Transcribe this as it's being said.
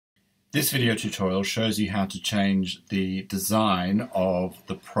This video tutorial shows you how to change the design of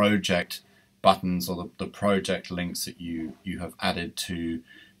the project buttons or the project links that you have added to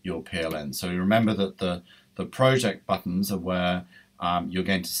your PLN. So remember that the project buttons are where you're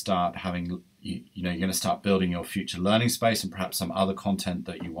going to start having, you're going to start building your future learning space and perhaps some other content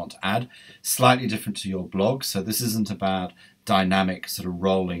that you want to add. Slightly different to your blog. So this isn't about dynamic sort of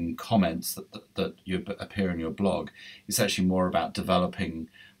rolling comments that you appear in your blog. It's actually more about developing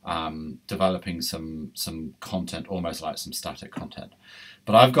some content, almost like some static content.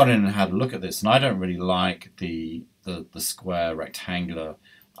 But I've gone in and had a look at this, and I don't really like the square rectangular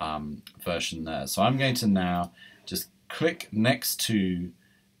version there. So I'm going to now just click next to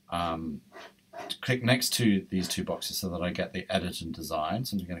these two boxes so that I get the edit and design.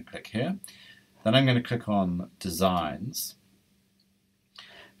 So I'm going to click here. Then I'm going to click on designs.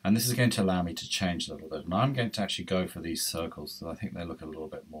 And this is going to allow me to change a little bit. And I'm going to actually go for these circles because I think they look a little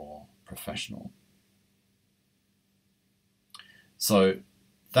bit more professional. So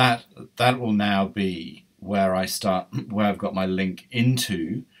that will now be where I start, where I've got my link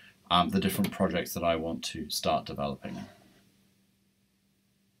into the different projects that I want to start developing.